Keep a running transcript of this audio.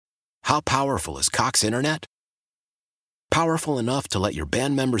How powerful is Cox Internet? Powerful enough to let your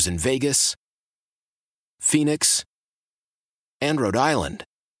band members in Vegas, Phoenix, and Rhode Island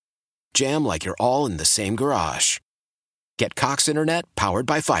jam like you're all in the same garage. Get Cox Internet powered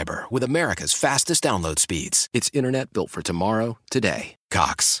by fiber with America's fastest download speeds. It's internet built for tomorrow, today.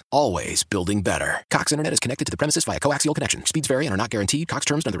 Cox, always building better. Cox Internet is connected to the premises via coaxial connection. Speeds vary and are not guaranteed. Cox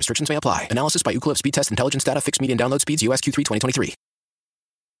terms and other restrictions may apply. Analysis by Ookla Speed Test Intelligence Data. Fixed median download speeds. US Q3 2023.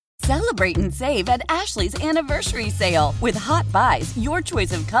 Celebrate and save at Ashley's Anniversary Sale. With Hot Buys, your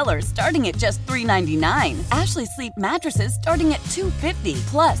choice of colors starting at just $3.99. Ashley Sleep mattresses starting at $2.50.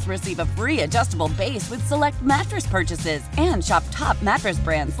 Plus, receive a free adjustable base with select mattress purchases. And shop top mattress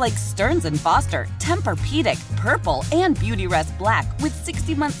brands like Stearns & Foster, Tempur-Pedic, Purple, and Beautyrest Black with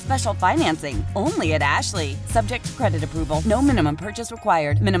 60-month special financing. Only at Ashley. Subject to credit approval. No minimum purchase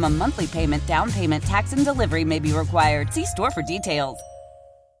required. Minimum monthly payment, down payment, tax, and delivery may be required. See store for details.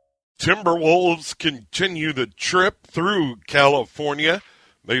 Timberwolves continue the trip through California.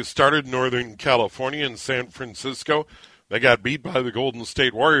 They started Northern California in San Francisco. They got beat by the Golden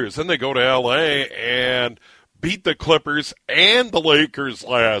State Warriors. Then they go to L.A. and beat the Clippers and the Lakers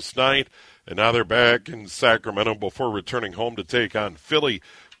last night. And now they're back in Sacramento before returning home to take on Philly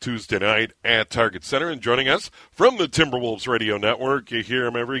Tuesday night at Target Center. And joining us from the Timberwolves Radio Network, you hear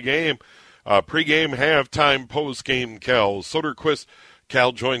him every game. Pre-game, halftime, post-game, Cal Soderquist.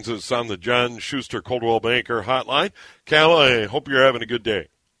 Cal joins us on the John Schuster Coldwell Banker hotline. Cal, I hope you're having a good day.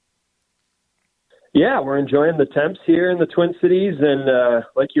 Yeah, we're enjoying the temps here in the Twin Cities, and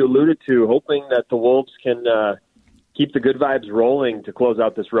like you alluded to, hoping that the Wolves can keep the good vibes rolling to close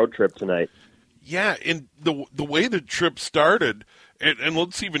out this road trip tonight. Yeah, and the way the trip started, and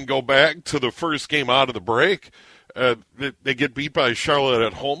let's even go back to the first game out of the break. They get beat by Charlotte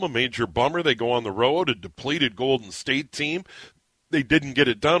at home, a major bummer. They go on the road, a depleted Golden State team. They didn't get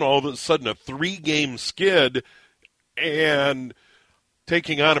it done. All of a sudden, a 3-game skid and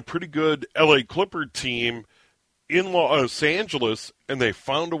taking on a pretty good L.A. Clipper team in Los Angeles, and they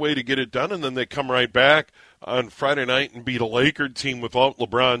found a way to get it done, and then they come right back on Friday night and beat a Laker team without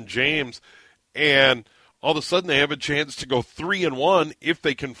LeBron James, and all of a sudden they have a chance to go 3-1 if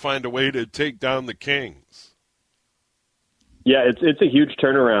they can find a way to take down the Kings. Yeah, it's a huge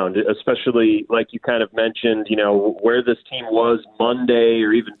turnaround, especially like you kind of mentioned, you know, where this team was Monday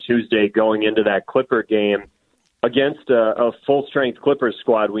or even Tuesday going into that Clipper game against a full-strength Clippers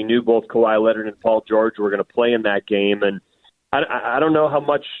squad. We knew both Kawhi Leonard and Paul George were going to play in that game, and I don't know how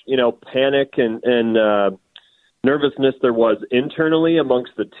much, you know, panic and nervousness there was internally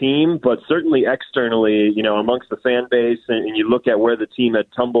amongst the team, but certainly externally, you know, amongst the fan base, and you look at where the team had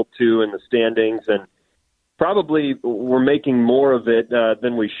tumbled to in the standings, and probably we're making more of it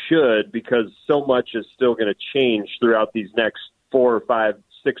than we should because so much is still going to change throughout these next 4 or 5,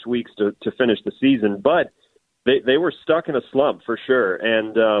 6 weeks to finish the season. But they were stuck in a slump for sure.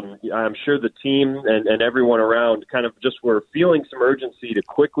 And I'm sure the team and everyone around kind of just were feeling some urgency to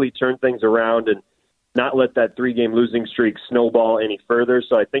quickly turn things around and not let that 3-game losing streak snowball any further.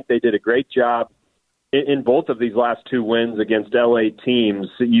 So I think they did a great job in both of these last 2 wins against LA teams.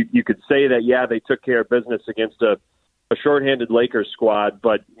 You could say that, yeah, they took care of business against a shorthanded Lakers squad,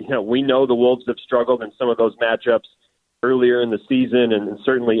 but you know, we know the Wolves have struggled in some of those matchups earlier in the season, and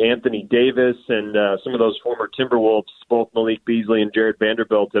certainly Anthony Davis and some of those former Timberwolves, both Malik Beasley and Jared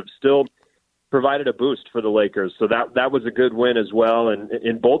Vanderbilt, have still provided a boost for the Lakers. So that was a good win as well, and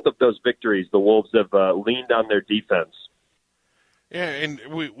in both of those victories, the Wolves have leaned on their defense. Yeah, and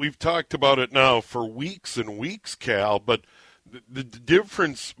we've talked about it now for weeks and weeks, Cal, but the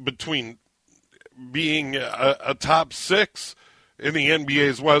difference between being a top 6 in the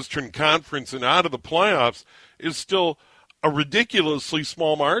NBA's Western Conference and out of the playoffs is still a ridiculously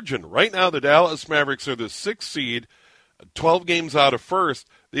small margin. Right now, the Dallas Mavericks are the 6th seed, 12 games out of first.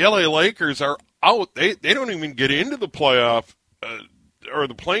 The LA Lakers are out. They don't even get into the playoff or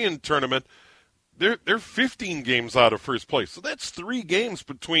the play-in tournament. They're 15 games out of first place. So that's 3 games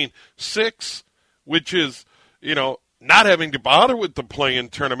between 6, which is, you know, not having to bother with the play-in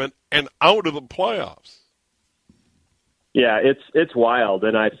tournament, and out of the playoffs. Yeah, it's wild,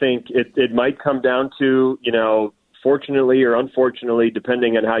 and I think it might come down to, you know, fortunately or unfortunately,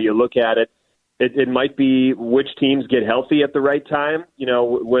 depending on how you look at it, it might be which teams get healthy at the right time. You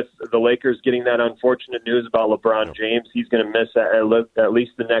know, with the Lakers getting that unfortunate news about LeBron James, he's going to miss at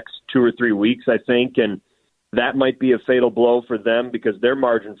least the next 2 or 3 weeks, I think, and that might be a fatal blow for them because their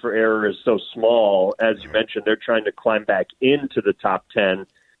margin for error is so small. As you mentioned, they're trying to climb back into the top 10.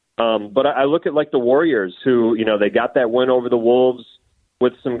 But I look at like the Warriors who, you know, they got that win over the Wolves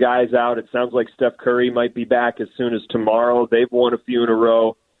with some guys out. It sounds like Steph Curry might be back as soon as tomorrow. They've won a few in a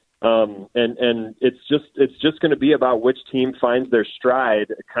row. And it's just going to be about which team finds their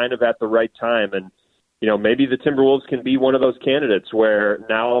stride kind of at the right time. And, maybe the Timberwolves can be one of those candidates where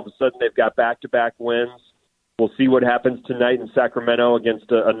now all of a sudden they've got back-to-back wins. We'll see what happens tonight in Sacramento against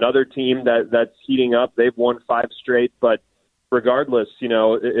another team that's heating up. They've won 5 straight, but regardless,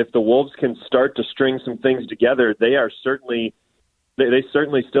 if the Wolves can start to string some things together, they certainly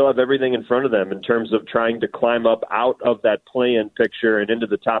still have everything in front of them in terms of trying to climb up out of that play-in picture and into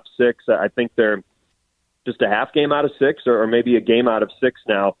the top 6. I think they're just a half game out of 6 or maybe a game out of 6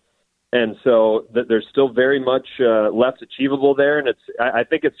 now. And so there's still very much left achievable there. And I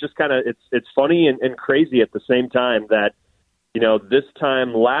think it's just kind of it's funny and crazy at the same time that, this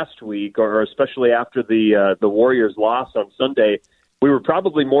time last week, or especially after the Warriors loss on Sunday, we were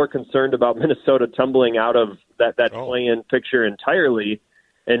probably more concerned about Minnesota tumbling out of that play-in picture entirely,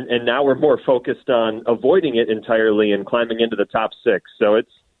 and now we're more focused on avoiding it entirely and climbing into the top 6. So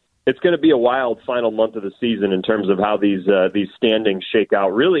it's going to be a wild final month of the season in terms of how these standings shake out.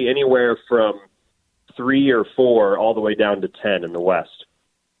 Really, anywhere from 3 or 4 all the way down to 10 in the West.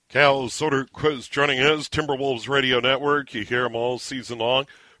 Cal Soderquist joining us, Timberwolves Radio Network. You hear them all season long.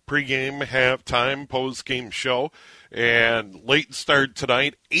 Pre-game, halftime, post-game show, and late start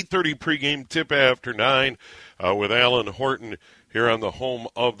tonight. 8:30 pre-game tip after 9 with Alan Horton here on the home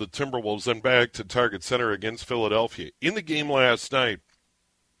of the Timberwolves. And back to Target Center against Philadelphia. In the game last night,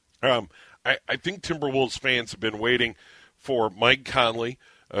 I think Timberwolves fans have been waiting for Mike Conley,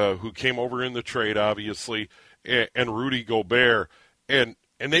 who came over in the trade, obviously, and Rudy Gobert, and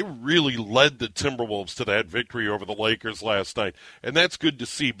they really led the Timberwolves to that victory over the Lakers last night. And that's good to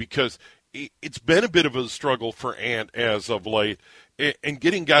see because it's been a bit of a struggle for Ant as of late. And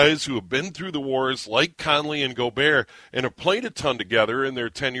getting guys who have been through the wars like Conley and Gobert and have played a ton together in their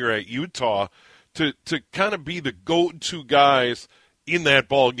tenure at Utah to kind of be the go-to guys in that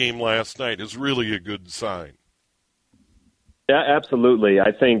ball game last night is really a good sign. Yeah, absolutely.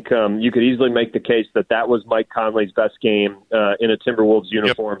 I think you could easily make the case that was Mike Conley's best game in a Timberwolves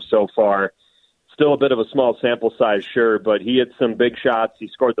uniform so far. Still a bit of a small sample size, sure, but he had some big shots. He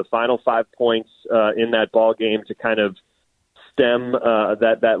scored the final 5 points in that ball game to kind of stem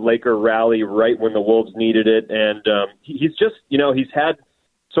that Laker rally right when the Wolves needed it. And he's just, he's had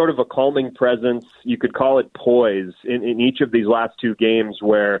sort of a calming presence. You could call it poise in each of these last 2 games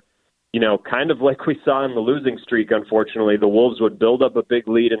where, kind of like we saw in the losing streak, unfortunately, the Wolves would build up a big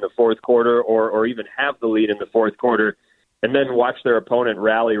lead in the fourth quarter or even have the lead in the fourth quarter and then watch their opponent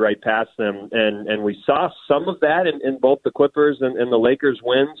rally right past them. And we saw some of that in both the Clippers and the Lakers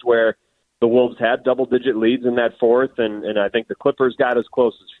wins where the Wolves had double-digit leads in that fourth, and I think the Clippers got as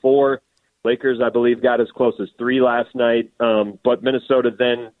close as 4. Lakers, I believe, got as close as 3 last night, but Minnesota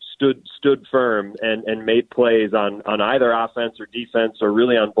then stood firm and made plays on either offense or defense or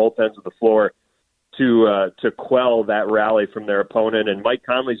really on both ends of the floor to quell that rally from their opponent. And Mike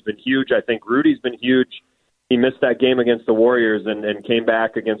Conley's been huge. I think Rudy's been huge. He missed that game against the Warriors and came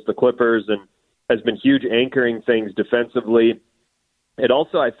back against the Clippers and has been huge anchoring things defensively. It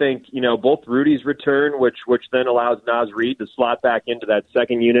also, I think, both Rudy's return, which then allows Naz Reid to slot back into that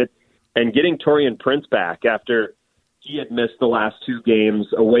second unit, and getting Taurean Prince back after he had missed the last 2 games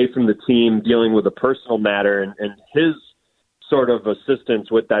away from the team dealing with a personal matter, and his sort of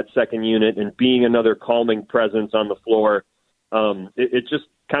assistance with that second unit and being another calming presence on the floor, it just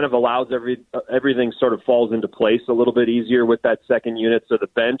kind of allows everything sort of falls into place a little bit easier with that second unit. So the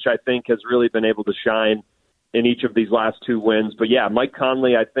bench, I think, has really been able to shine in each of these last 2 wins. But yeah, Mike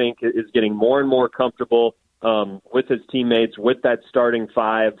Conley, I think, is getting more and more comfortable with his teammates, with that starting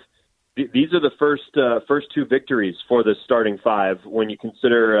 5. These are the first 2 victories for the starting 5 when you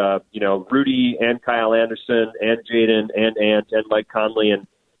consider, Rudy and Kyle Anderson and Jaden and Ant and Mike Conley. And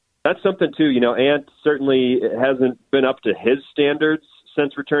that's something, too. Ant certainly hasn't been up to his standards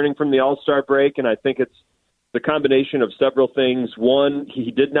since returning from the All-Star break, and I think it's the combination of several things. One,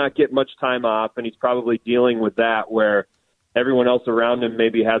 he did not get much time off, and he's probably dealing with that where everyone else around him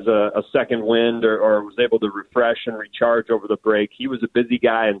maybe has a second wind or was able to refresh and recharge over the break. He was a busy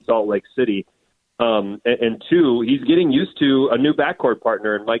guy in Salt Lake City. And 2, he's getting used to a new backcourt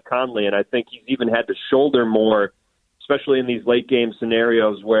partner in Mike Conley, and I think he's even had to shoulder more, especially in these late-game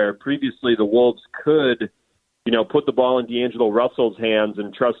scenarios where previously the Wolves could put the ball in D'Angelo Russell's hands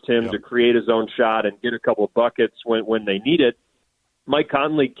and trust him to create his own shot and get a couple of buckets when they need it. Mike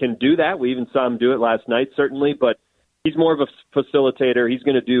Conley can do that. We even saw him do it last night, certainly, but he's more of a facilitator. He's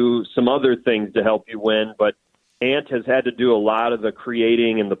going to do some other things to help you win, but Ant has had to do a lot of the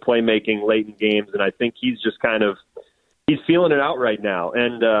creating and the playmaking late in games, and I think he's just kind of he's feeling it out right now.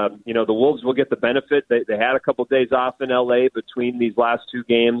 And, the Wolves will get the benefit. They had a couple days off in L.A. between these last two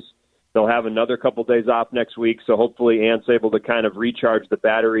games. They'll have another couple days off next week, so hopefully Ant's able to kind of recharge the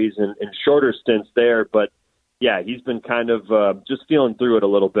batteries in shorter stints there. But, yeah, he's been kind of just feeling through it a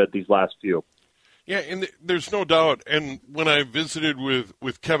little bit these last few. Yeah, and there's no doubt. And when I visited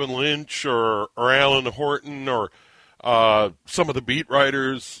with Kevin Lynch or Alan Horton or some of the beat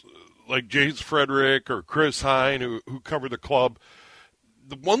writers like Jace Frederick or Chris Hine who cover the club,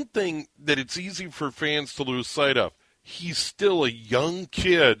 the one thing that it's easy for fans to lose sight of, he's still a young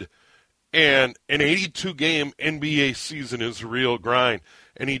kid, and an 82-game NBA season is a real grind.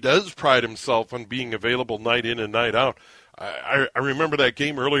 And he does pride himself on being available night in and night out. I remember that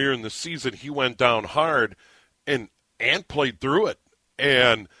game earlier in the season. He went down hard, and Ant played through it.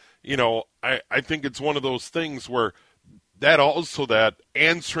 And, I think it's one of those things where that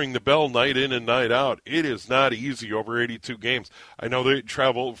answering the bell night in and night out, it is not easy over 82 games. I know they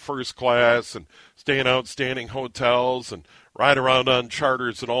travel first class and stay in outstanding hotels and ride around on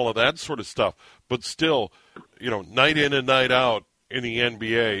charters and all of that sort of stuff. But still, night in and night out in the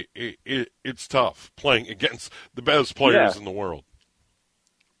NBA, it's tough playing against the best players in the world.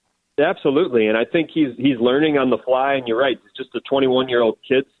 Absolutely, and I think he's learning on the fly. And you're right; he's just a 21-year-old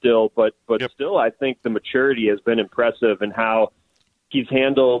kid still, but Yep. Still, I think the maturity has been impressive and how he's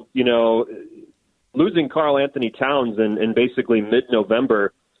handled, losing Karl Anthony Towns in basically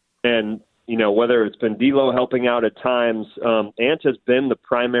mid-November, and whether it's been D'Lo helping out at times, Ant has been the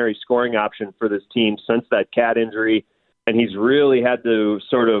primary scoring option for this team since that cat injury, and he's really had to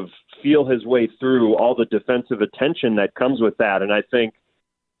sort of feel his way through all the defensive attention that comes with that, and I think.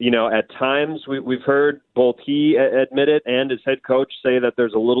 At times we've heard both he admit it and his head coach say that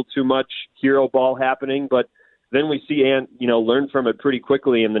there's a little too much hero ball happening, but then we see Ant, learn from it pretty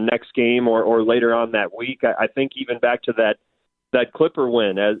quickly in the next game or later on that week. I think even back to that Clipper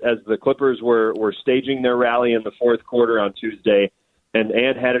win, as the Clippers were staging their rally in the fourth quarter on Tuesday, and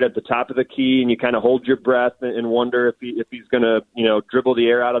Ant had it at the top of the key, and you kind of hold your breath and wonder if he's going to, dribble the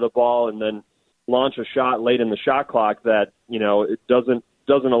air out of the ball and then launch a shot late in the shot clock that, it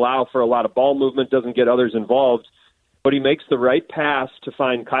doesn't allow for a lot of ball movement, doesn't get others involved, but he makes the right pass to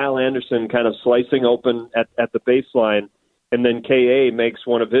find Kyle Anderson kind of slicing open at the baseline, and then KA makes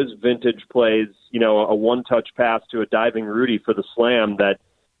one of his vintage plays, a one-touch pass to a diving Rudy for the slam that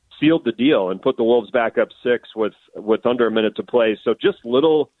sealed the deal and put the Wolves back up 6 with under a minute to play. So just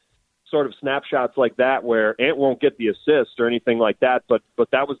little sort of snapshots like that where Ant won't get the assist or anything like that, but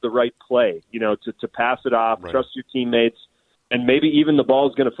that was the right play, to pass it off, right. Trust your teammates, and maybe even the ball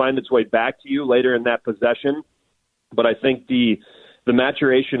is going to find its way back to you later in that possession. But I think the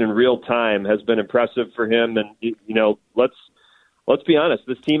maturation in real time has been impressive for him. And, let's be honest,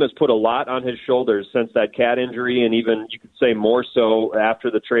 this team has put a lot on his shoulders since that cat injury, and even you could say more so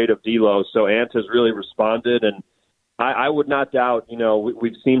after the trade of D'Lo. So Ant has really responded, and I would not doubt,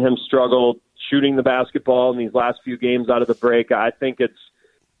 we've seen him struggle shooting the basketball in these last few games out of the break. I think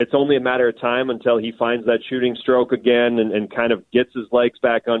it's only a matter of time until he finds that shooting stroke again and kind of gets his legs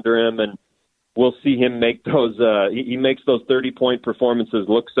back under him, and we'll see him make those he makes those 30-point performances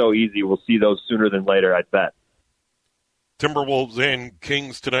look so easy. We'll see those sooner than later, I bet. Timberwolves and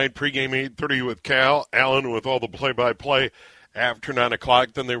Kings tonight, pregame 8:30 with Cal. Allen with all the play-by-play after 9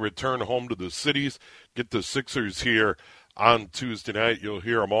 o'clock. Then they return home to the cities, get the Sixers here on Tuesday night. You'll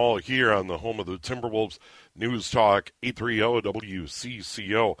hear them all here on the home of the Timberwolves, News Talk 830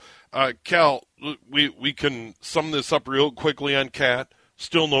 WCCO. Cal, we can sum this up real quickly on Cat.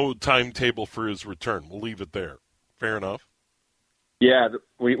 Still no timetable for his return. We'll leave it there. Fair enough? Yeah,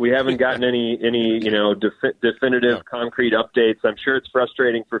 we haven't gotten any definitive concrete updates. I'm sure it's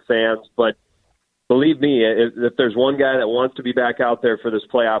frustrating for fans, but believe me, if there's one guy that wants to be back out there for this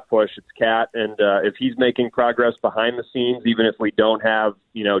playoff push, it's Cat. And if he's making progress behind the scenes, even if we don't have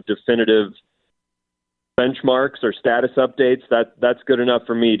definitive benchmarks or status updates, that's good enough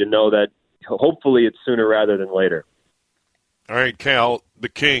for me to know that hopefully it's sooner rather than later. All right, Cal, the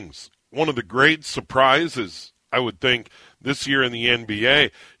Kings, one of the great surprises, I would think, this year in the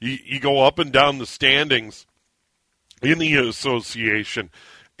NBA. You go up and down the standings in the association,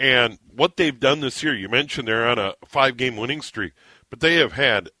 and what they've done this year, you mentioned they're on a 5-game winning streak, but they have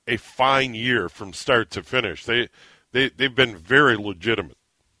had a fine year from start to finish. They've been very legitimate.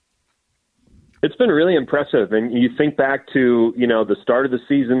 It's been really impressive, and you think back to the start of the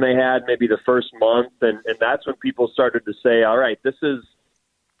season they had, maybe the first month, and that's when people started to say, all right,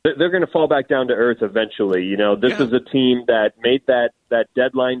 they're going to fall back down to earth eventually. This is a team that made that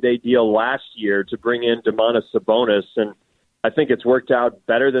deadline day deal last year to bring in Domantas Sabonis, and I think it's worked out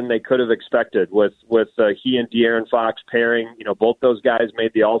better than they could have expected with he and De'Aaron Fox pairing. Both those guys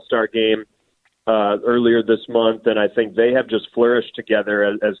made the All-Star game earlier this month, and I think they have just flourished together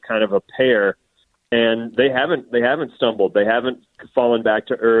as kind of a pair. And they haven't stumbled. They haven't fallen back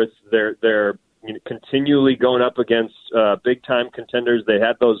to earth. They're continually going up against big-time contenders. They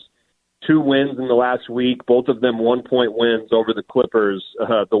had those 2 wins in the last week, both of them 1-point wins over the Clippers,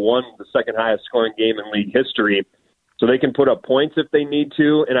 the second highest scoring game in league history. So they can put up points if they need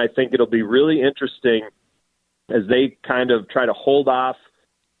to, and I think it'll be really interesting as they kind of try to hold off,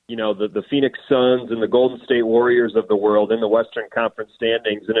 the Phoenix Suns and the Golden State Warriors of the world in the Western Conference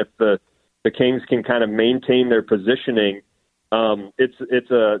standings. And if the Kings can kind of maintain their positioning,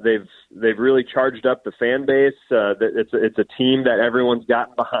 they've really charged up the fan base. It's a team that everyone's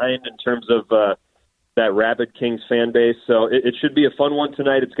gotten behind in terms of that rabid Kings fan base. So it should be a fun one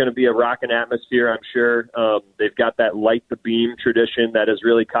tonight. It's going to be a rocking atmosphere, I'm sure. They've got that light the beam tradition that has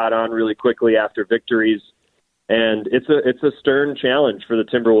really caught on really quickly after victories. And it's a stern challenge for the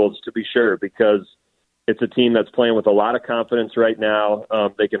Timberwolves, to be sure, because it's a team that's playing with a lot of confidence right now.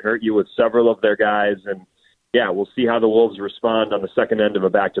 They can hurt you with several of their guys. And, yeah, we'll see how the Wolves respond on the second end of a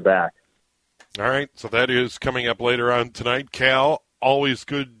back-to-back. All right, so that is coming up later on tonight. Cal, always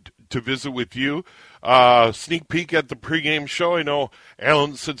good to visit with you. Sneak peek at the pregame show. I know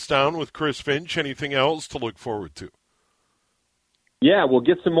Alan sits down with Chris Finch. Anything else to look forward to? Yeah, we'll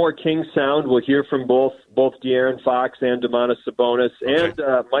get some more King sound. We'll hear from both De'Aaron Fox and Domantas Sabonis and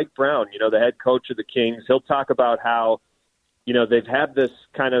Mike Brown, the head coach of the Kings. He'll talk about how, they've had this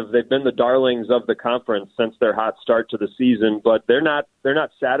they've been the darlings of the conference since their hot start to the season, but they're not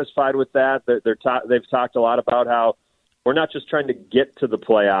satisfied with that. They've talked a lot about how we're not just trying to get to the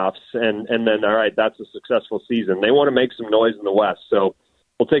playoffs and then, all right, that's a successful season. They want to make some noise in the West. So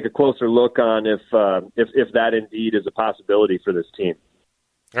we'll take a closer look on if that indeed is a possibility for this team.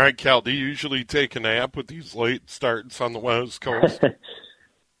 All right, Cal, do you usually take a nap with these late starts on the West Coast?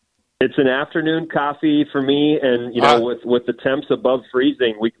 It's an afternoon coffee for me, and with the temps above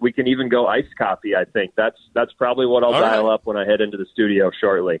freezing, we can even go iced coffee. I think that's probably what I'll dial up when I head into the studio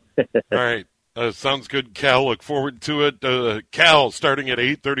shortly. All right. Sounds good, Cal. Look forward to it. Cal starting at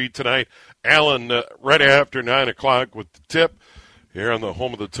 8:30 tonight. Alan right after 9 o'clock with the tip here on the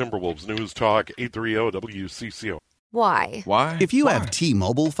home of the Timberwolves. News Talk 830 WCCO. Why? If you have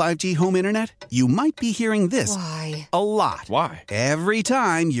T-Mobile 5G home internet, you might be hearing this a lot. Why? Every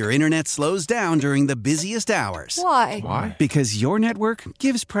time your internet slows down during the busiest hours. Why? Because your network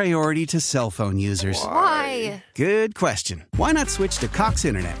gives priority to cell phone users. Why? Good question. Why not switch to Cox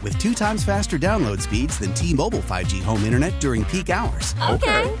Internet with 2 times faster download speeds than T-Mobile 5G home internet during peak hours?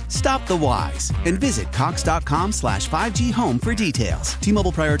 Okay. Stop the whys and visit cox.com/5G home for details.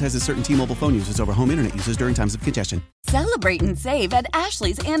 T-Mobile prioritizes certain T-Mobile phone users over home internet users during times of congestion. Celebrate and save at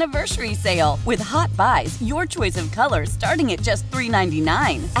Ashley's Anniversary Sale. With Hot Buys, your choice of colors starting at just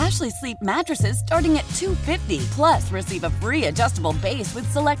 $3.99. Ashley Sleep mattresses starting at $2.50. Plus, receive a free adjustable base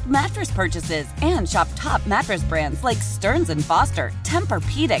with select mattress purchases. And shop top mattress brands like Stearns & Foster,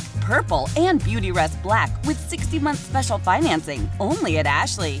 Tempur-Pedic, Purple, and Beautyrest Black with 60-month special financing. Only at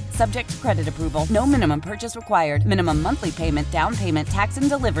Ashley. Subject to credit approval. No minimum purchase required. Minimum monthly payment, down payment, tax, and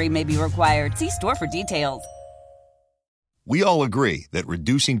delivery may be required. See store for details. We all agree that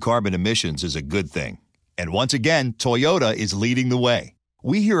reducing carbon emissions is a good thing. And once again, Toyota is leading the way.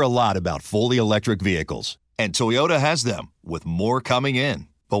 We hear a lot about fully electric vehicles, and Toyota has them, with more coming in.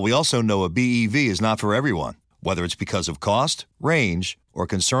 But we also know a BEV is not for everyone, whether it's because of cost, range, or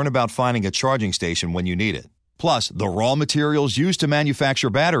concern about finding a charging station when you need it. Plus, the raw materials used to manufacture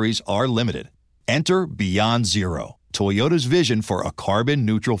batteries are limited. Enter Beyond Zero, Toyota's vision for a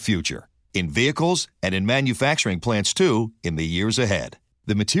carbon-neutral future. In vehicles and in manufacturing plants, too, in the years ahead.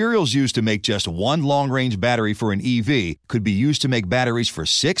 The materials used to make just one long-range battery for an EV could be used to make batteries for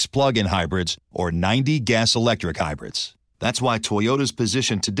 6 plug-in hybrids or 90 gas-electric hybrids. That's why Toyota's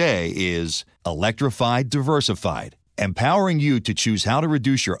position today is electrified, diversified, empowering you to choose how to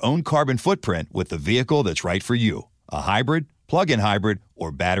reduce your own carbon footprint with the vehicle that's right for you, a hybrid, plug-in hybrid,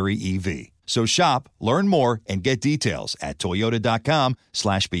 or battery EV. So shop, learn more, and get details at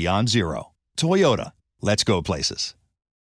toyota.com/beyond zero. Toyota, let's go places.